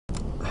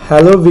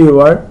Hello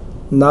viewer,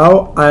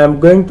 now I am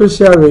going to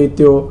share with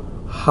you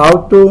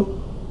how to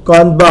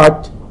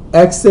convert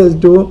Excel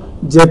to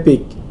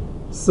Jpeg.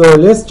 So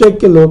let's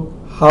take a look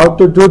how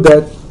to do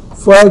that.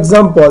 For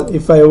example,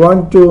 if I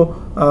want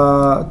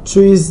to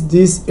choose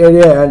this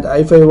area and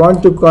if I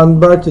want to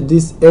convert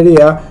this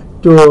area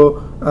to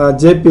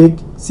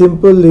Jpeg,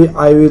 simply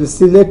I will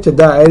select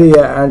the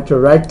area and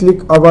right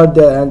click over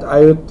there and I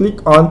will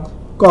click on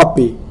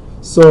copy.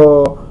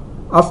 So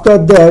after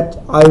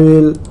that I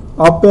will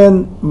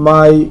open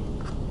my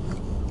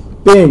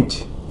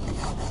paint,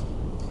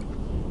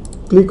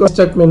 click on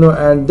start menu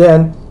and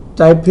then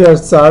type here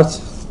search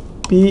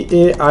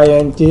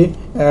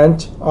paint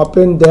and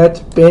open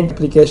that paint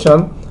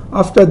application.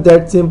 After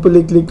that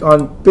simply click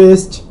on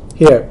paste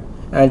here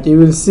and you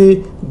will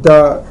see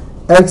the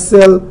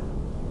Excel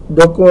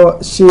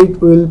document sheet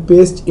will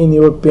paste in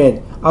your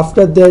paint.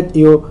 After that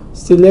you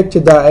select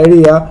the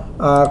area,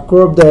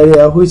 crop the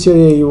area which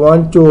area you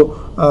want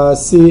to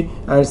see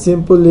and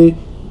simply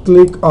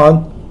click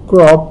on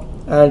crop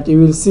and you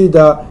will see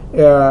the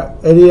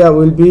area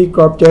will be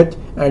cropped,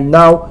 and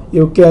now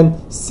you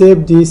can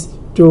save this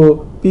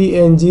to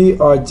PNG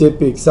or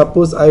Jpeg.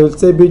 Suppose I will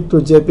save it to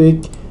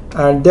Jpeg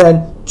and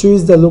then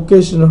choose the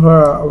location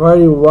where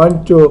you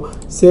want to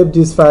save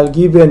this file,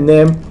 give a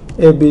name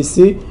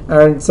ABC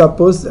and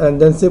suppose, and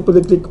then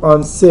simply click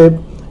on save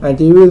and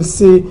you will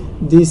see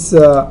this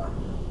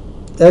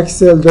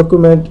Excel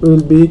document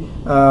will be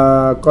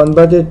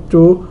converted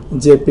to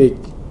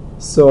Jpeg.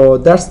 So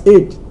that's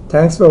it.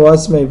 Thanks for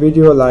watching my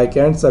video. Like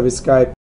and subscribe.